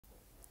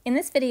In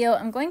this video,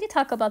 I'm going to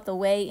talk about the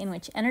way in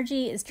which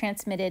energy is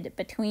transmitted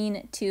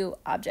between two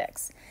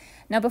objects.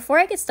 Now, before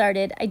I get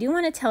started, I do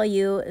want to tell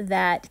you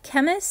that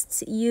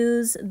chemists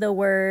use the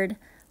word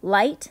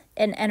light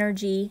and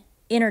energy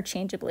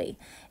interchangeably.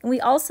 And we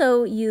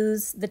also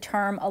use the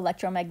term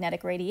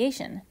electromagnetic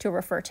radiation to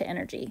refer to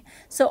energy.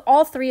 So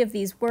all three of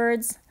these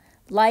words,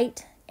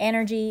 light,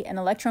 energy, and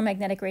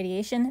electromagnetic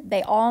radiation,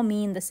 they all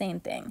mean the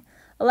same thing.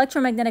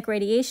 Electromagnetic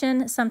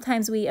radiation,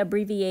 sometimes we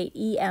abbreviate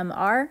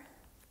EMR.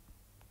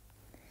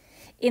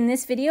 In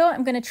this video,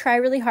 I'm going to try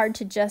really hard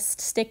to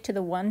just stick to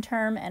the one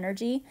term,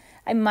 energy.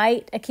 I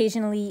might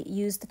occasionally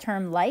use the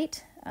term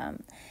light,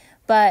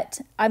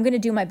 but I'm going to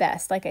do my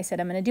best. Like I said,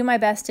 I'm going to do my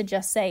best to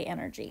just say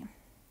energy.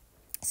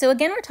 So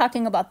again, we're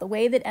talking about the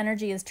way that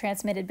energy is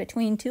transmitted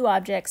between two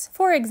objects.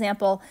 For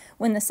example,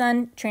 when the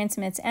sun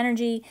transmits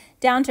energy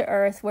down to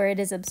Earth where it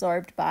is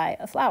absorbed by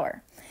a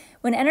flower.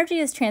 When energy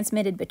is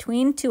transmitted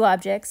between two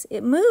objects,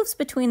 it moves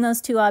between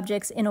those two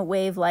objects in a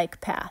wave-like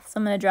path. So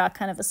I'm going to draw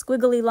kind of a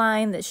squiggly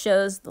line that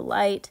shows the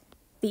light,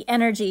 the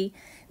energy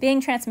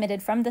being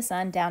transmitted from the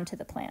sun down to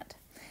the plant.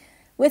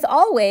 With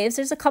all waves,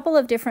 there's a couple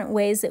of different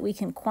ways that we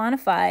can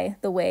quantify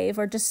the wave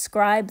or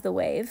describe the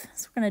wave.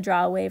 So we're going to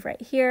draw a wave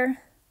right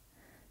here.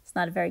 It's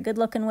not a very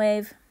good-looking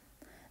wave.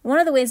 One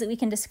of the ways that we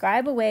can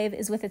describe a wave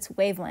is with its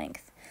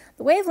wavelength.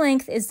 The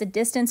wavelength is the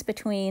distance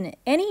between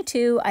any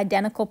two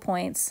identical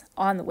points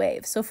on the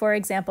wave. So for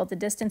example, the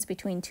distance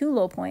between two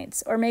low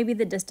points, or maybe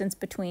the distance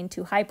between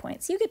two high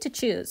points. You get to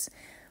choose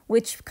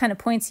which kind of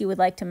points you would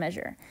like to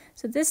measure.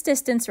 So this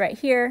distance right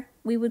here,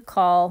 we would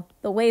call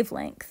the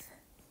wavelength.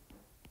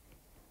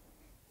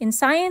 In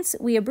science,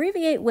 we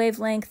abbreviate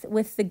wavelength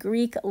with the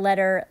Greek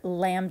letter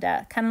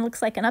lambda. Kind of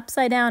looks like an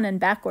upside down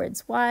and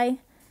backwards Y.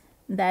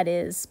 That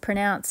is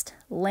pronounced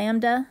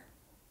lambda.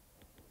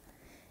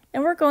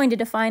 And we're going to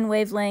define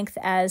wavelength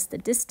as the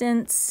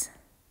distance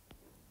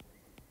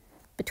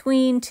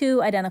between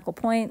two identical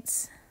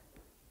points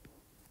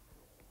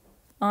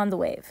on the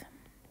wave.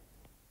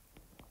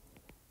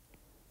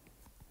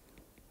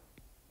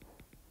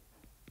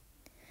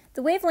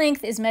 The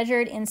wavelength is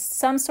measured in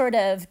some sort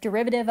of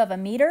derivative of a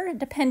meter,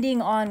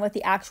 depending on what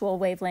the actual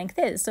wavelength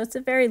is. So it's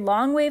a very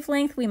long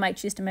wavelength, we might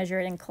choose to measure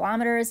it in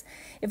kilometers.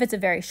 If it's a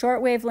very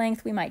short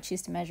wavelength, we might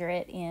choose to measure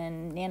it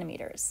in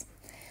nanometers.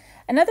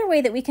 Another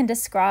way that we can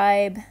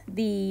describe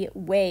the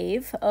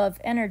wave of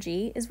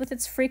energy is with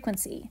its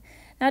frequency.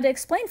 Now, to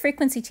explain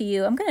frequency to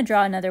you, I'm going to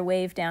draw another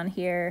wave down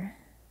here.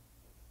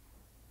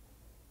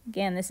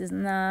 Again, this is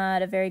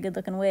not a very good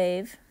looking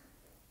wave.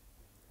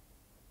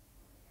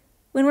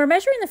 When we're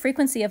measuring the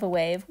frequency of a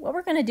wave, what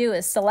we're going to do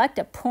is select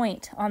a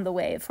point on the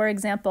wave. For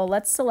example,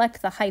 let's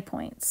select the high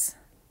points.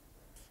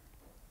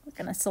 We're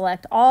going to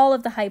select all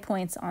of the high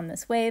points on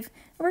this wave,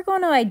 and we're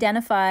going to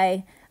identify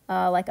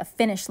like a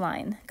finish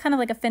line, kind of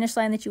like a finish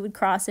line that you would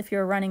cross if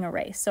you're running a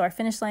race. So our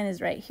finish line is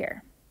right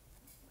here.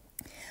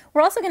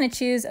 We're also going to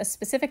choose a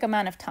specific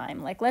amount of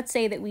time. Like let's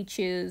say that we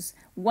choose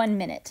 1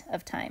 minute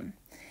of time.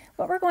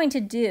 What we're going to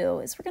do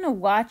is we're going to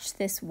watch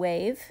this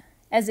wave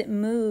as it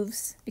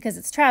moves, because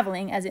it's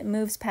traveling, as it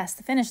moves past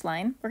the finish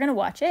line. We're going to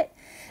watch it,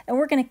 and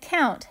we're going to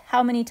count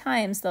how many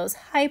times those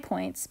high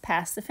points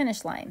pass the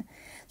finish line.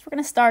 So we're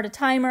going to start a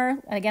timer.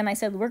 And again, I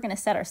said we're going to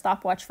set our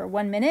stopwatch for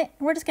 1 minute.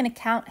 And we're just going to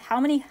count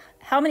how many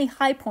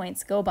high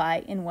points go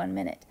by in 1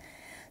 minute.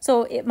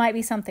 So it might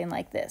be something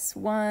like this.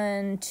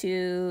 1,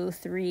 2,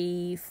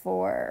 3,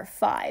 4,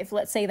 5.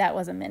 Let's say that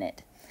was a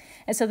minute.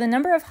 And so the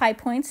number of high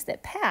points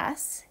that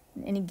pass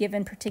in any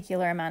given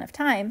particular amount of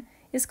time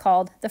is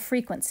called the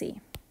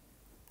frequency.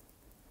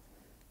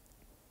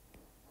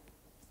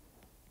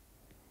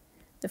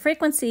 The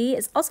frequency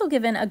is also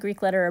given a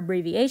Greek letter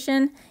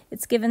abbreviation.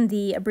 It's given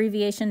the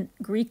abbreviation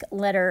Greek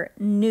letter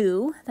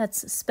nu,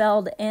 that's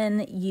spelled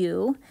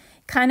N-U.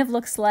 Kind of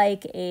looks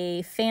like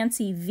a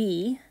fancy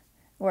V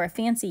or a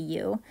fancy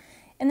U.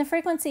 And the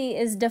frequency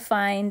is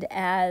defined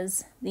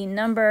as the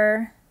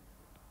number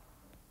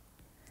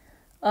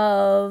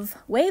of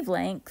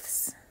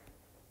wavelengths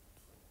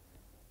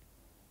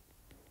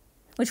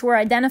which we're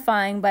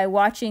identifying by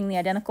watching the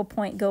identical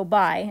point go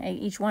by.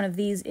 Each one of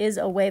these is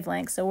a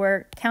wavelength. So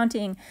we're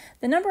counting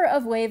the number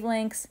of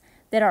wavelengths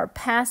that are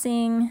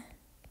passing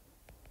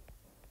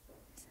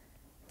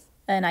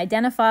an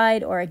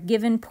identified or a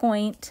given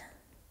point,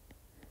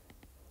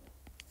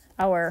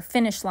 our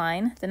finish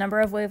line, the number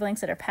of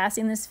wavelengths that are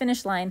passing this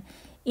finish line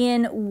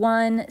in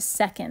 1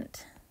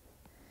 second.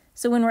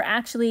 So when we're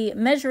actually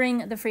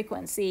measuring the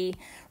frequency,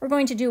 we're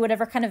going to do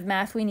whatever kind of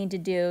math we need to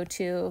do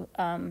to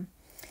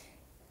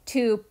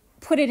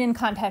put it in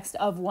context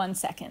of 1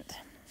 second.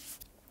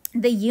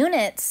 The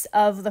units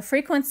of the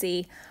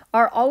frequency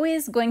are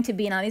always going to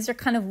be, now these are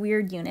kind of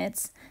weird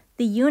units,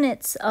 the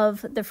units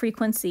of the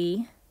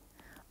frequency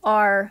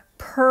are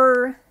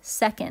per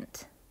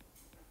second.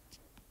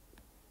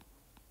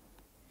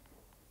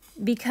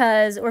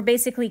 Because we're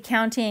basically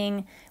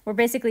saying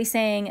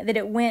that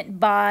it went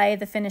by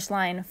the finish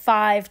line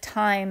 5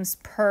 times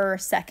per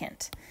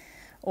second.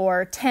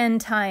 or 10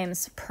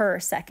 times per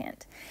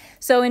second.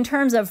 So in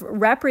terms of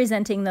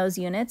representing those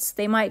units,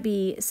 they might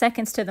be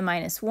seconds to the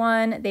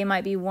 -1, they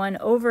might be 1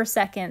 over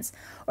seconds,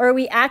 or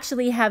we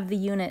actually have the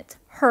unit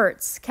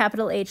hertz,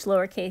 capital H,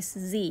 lowercase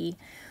z,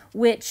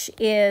 which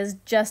is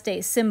just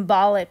a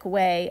symbolic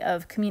way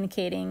of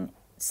communicating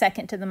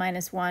second to the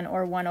 -1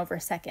 or 1 over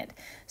second.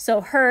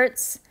 So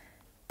hertz,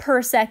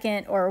 per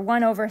second, or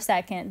 1 over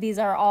second, these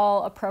are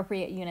all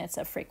appropriate units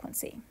of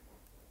frequency.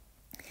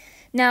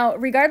 Now,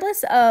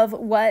 regardless of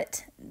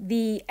what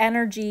the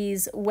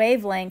energy's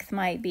wavelength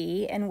might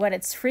be and what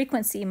its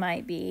frequency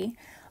might be,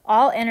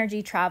 all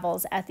energy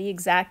travels at the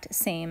exact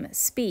same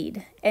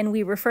speed, and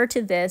we refer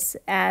to this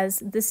as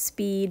the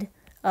speed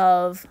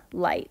of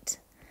light.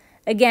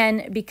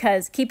 Again,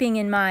 because keeping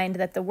in mind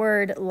that the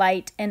word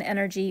light and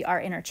energy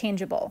are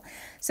interchangeable.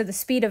 So the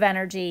speed of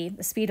energy,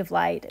 the speed of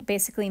light,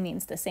 basically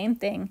means the same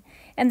thing.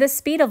 And the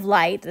speed of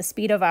light, the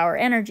speed of our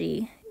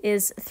energy,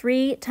 is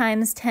 3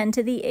 times 10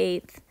 to the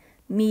 8th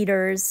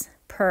meters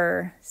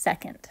per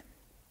second.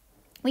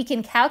 We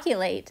can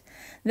calculate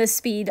the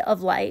speed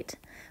of light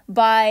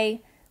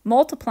by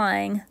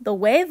multiplying the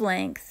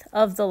wavelength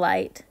of the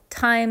light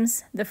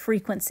times the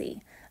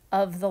frequency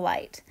of the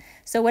light.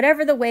 So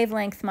whatever the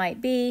wavelength might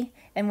be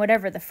and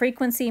whatever the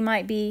frequency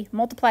might be,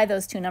 multiply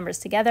those two numbers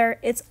together,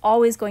 it's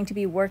always going to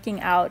be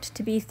working out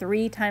to be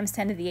 3 times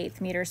 10 to the 8th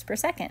meters per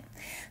second.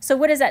 So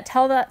what does that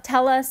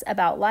tell us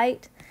about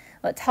light?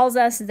 Well, it tells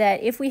us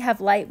that if we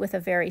have light with a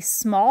very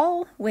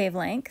small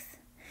wavelength,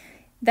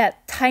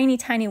 that tiny,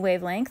 tiny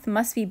wavelength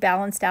must be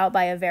balanced out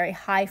by a very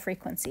high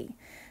frequency.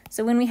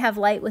 So when we have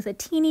light with a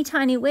teeny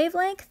tiny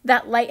wavelength,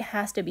 that light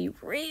has to be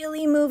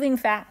really moving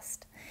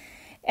fast.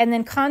 And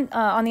then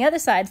on the other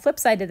side, flip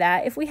side to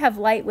that, if we have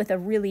light with a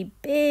really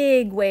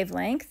big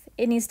wavelength,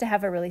 it needs to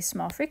have a really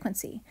small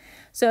frequency.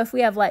 So if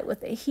we have light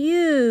with a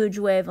huge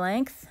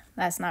wavelength,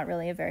 that's not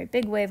really a very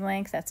big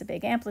wavelength, that's a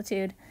big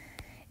amplitude.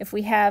 If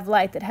we have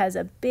light that has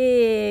a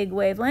big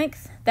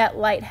wavelength, that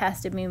light has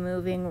to be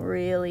moving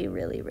really,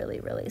 really, really,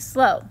 really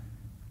slow.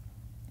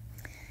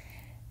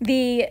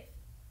 The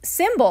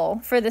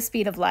symbol for the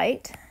speed of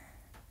light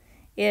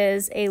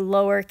is a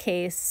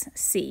lowercase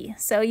c.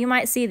 So you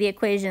might see the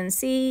equation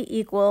c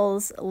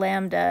equals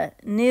lambda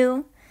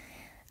nu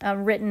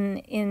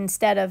written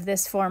instead of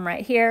this form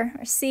right here.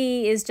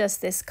 C is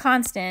just this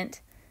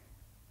constant,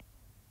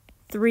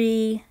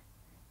 3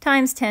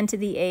 times 10 to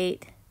the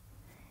 8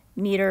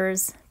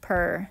 meters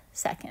per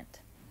second.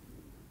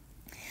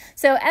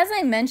 So as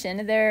I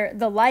mentioned,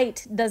 the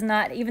light does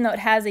not, even though it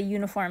has a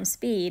uniform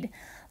speed,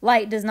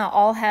 light does not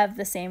all have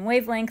the same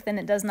wavelength, and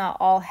it does not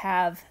all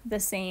have the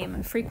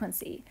same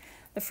frequency.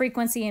 The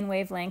frequency and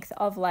wavelength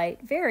of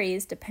light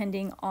varies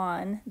depending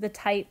on the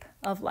type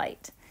of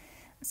light.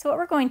 So what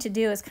we're going to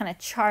do is kind of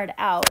chart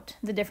out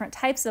the different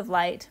types of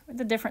light, or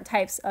the different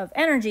types of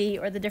energy,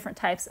 or the different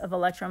types of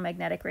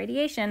electromagnetic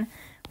radiation,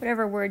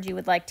 whatever word you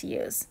would like to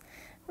use.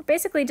 We're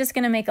basically just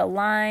going to make a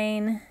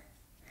line,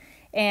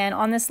 and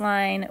on this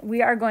line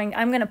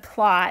I'm going to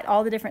plot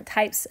all the different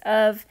types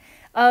of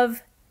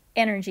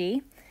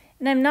energy.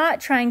 And I'm not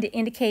trying to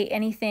indicate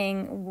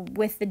anything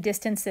with the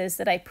distances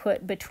that I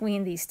put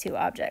between these two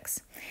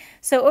objects.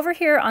 So over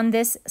here on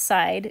this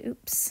side,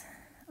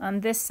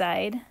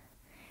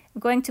 I'm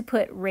going to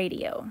put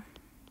radio.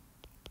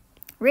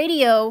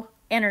 Radio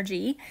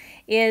energy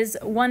is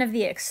one of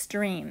the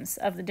extremes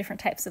of the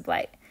different types of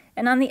light.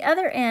 And on the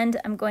other end,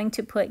 I'm going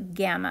to put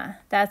gamma.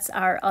 That's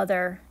our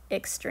other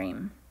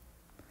extreme.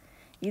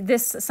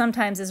 This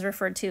sometimes is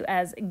referred to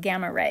as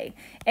gamma ray.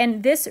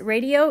 And this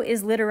radio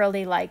is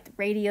literally like the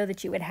radio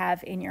that you would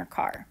have in your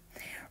car.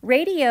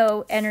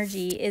 Radio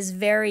energy is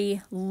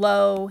very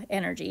low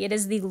energy. It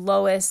is the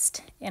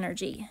lowest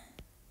energy.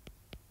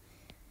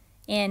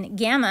 And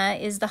gamma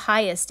is the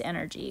highest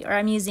energy, or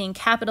I'm using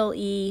capital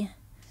E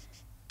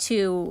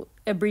to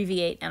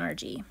abbreviate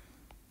energy.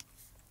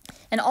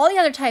 And all the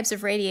other types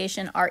of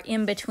radiation are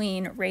in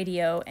between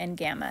radio and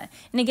gamma.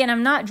 And again,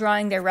 I'm not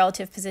drawing their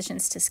relative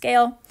positions to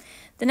scale.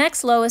 The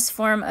next lowest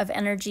form of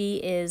energy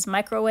is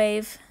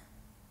microwave.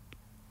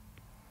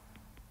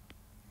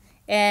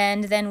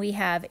 And then we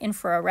have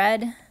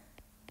infrared.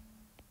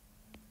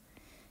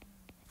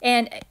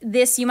 And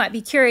this, you might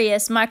be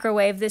curious,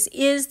 microwave, this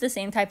is the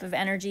same type of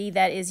energy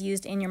that is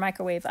used in your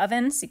microwave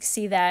oven. So you can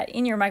see that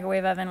in your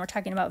microwave oven, we're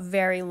talking about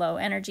very low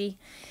energy.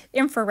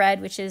 Infrared,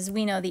 which is,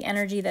 we know, the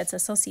energy that's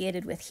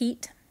associated with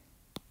heat.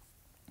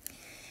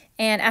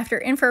 And after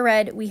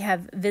infrared, we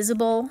have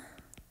visible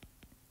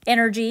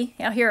energy.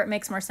 Now here it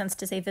makes more sense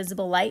to say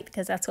visible light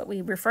because that's what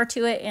we refer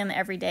to it in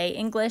everyday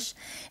English.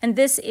 And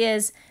this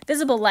is,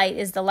 visible light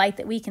is the light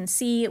that we can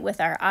see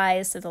with our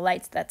eyes, so the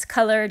light that's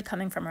colored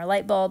coming from our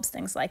light bulbs,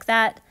 things like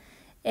that.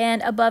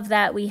 And above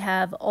that we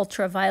have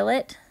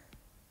ultraviolet.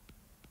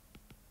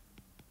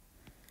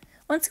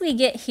 Once we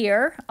get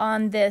here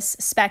on this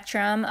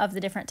spectrum of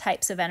the different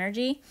types of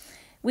energy,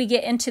 we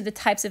get into the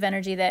types of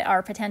energy that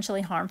are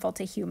potentially harmful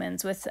to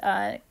humans with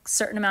a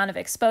certain amount of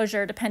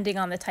exposure depending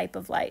on the type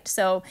of light.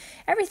 So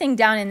everything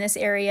down in this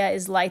area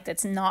is light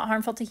that's not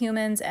harmful to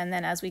humans, and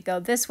then as we go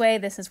this way,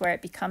 this is where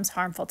it becomes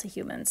harmful to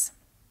humans.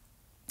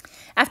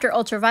 After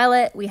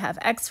ultraviolet, we have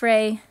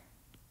X-ray,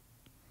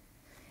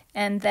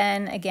 and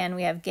then again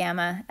we have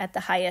gamma at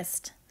the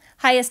highest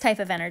type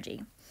of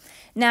energy.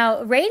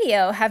 Now,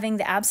 radio, having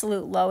the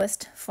absolute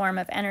lowest form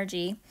of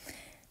energy,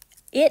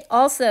 it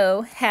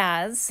also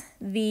has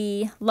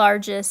the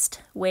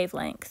largest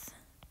wavelength.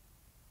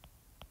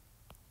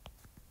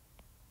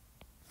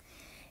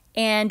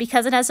 And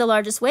because it has the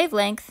largest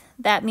wavelength,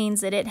 that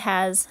means that it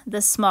has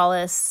the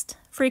smallest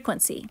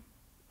frequency.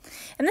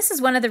 And this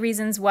is one of the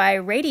reasons why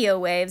radio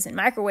waves and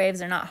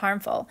microwaves are not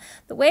harmful.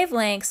 The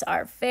wavelengths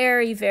are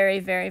very, very,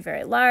 very,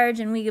 very large,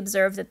 and we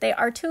observe that they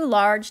are too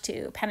large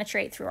to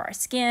penetrate through our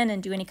skin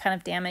and do any kind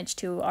of damage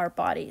to our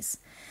bodies.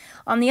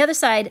 On the other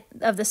side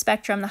of the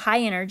spectrum, the high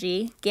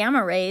energy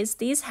gamma rays,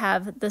 these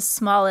have the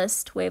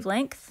smallest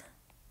wavelength,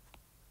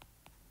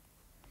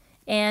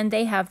 and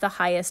they have the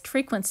highest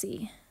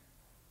frequency.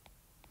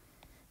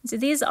 So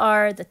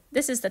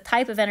this is the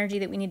type of energy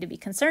that we need to be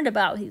concerned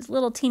about, these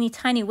little teeny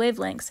tiny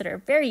wavelengths that are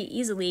very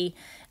easily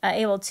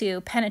able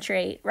to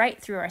penetrate right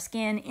through our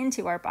skin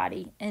into our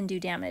body and do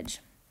damage.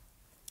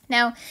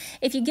 Now,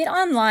 if you get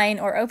online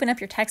or open up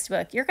your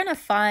textbook, you're going to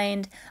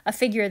find a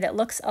figure that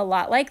looks a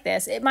lot like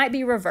this. It might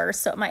be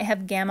reversed, so it might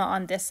have gamma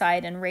on this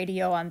side and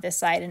radio on this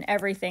side, and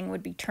everything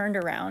would be turned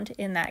around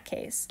in that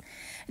case.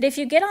 But if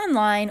you get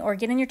online or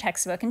get in your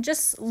textbook and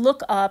just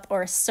look up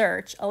or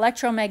search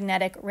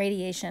electromagnetic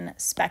radiation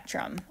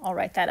spectrum, I'll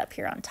write that up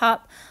here on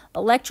top,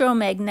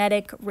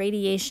 electromagnetic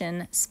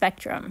radiation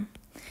spectrum,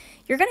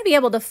 you're going to be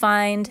able to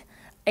find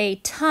a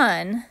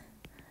ton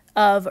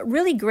of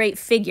really great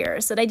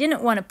figures that I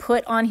didn't want to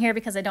put on here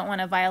because I don't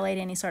want to violate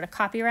any sort of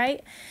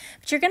copyright.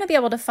 But you're going to be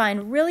able to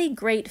find really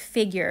great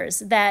figures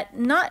that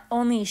not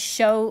only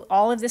show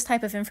all of this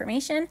type of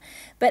information,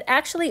 but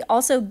actually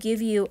also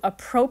give you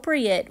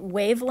appropriate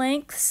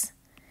wavelengths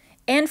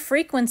and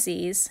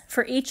frequencies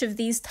for each of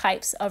these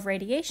types of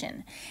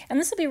radiation. And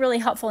this will be really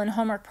helpful in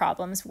homework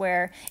problems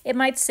where it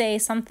might say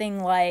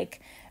something like,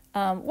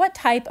 what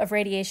type of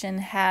radiation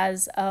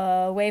has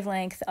a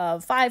wavelength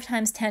of 5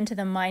 ×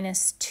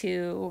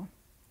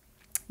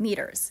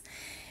 10⁻²meters?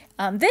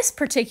 This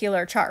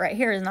particular chart right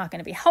here is not going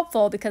to be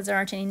helpful because there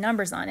aren't any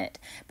numbers on it.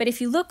 But if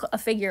you look a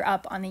figure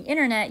up on the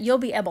internet, you'll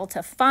be able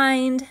to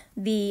find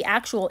the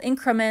actual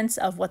increments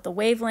of what the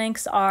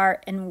wavelengths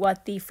are and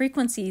what the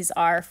frequencies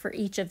are for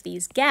each of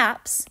these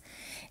gaps.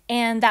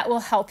 And that will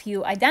help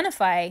you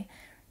identify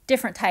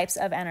different types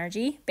of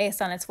energy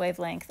based on its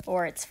wavelength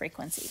or its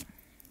frequency.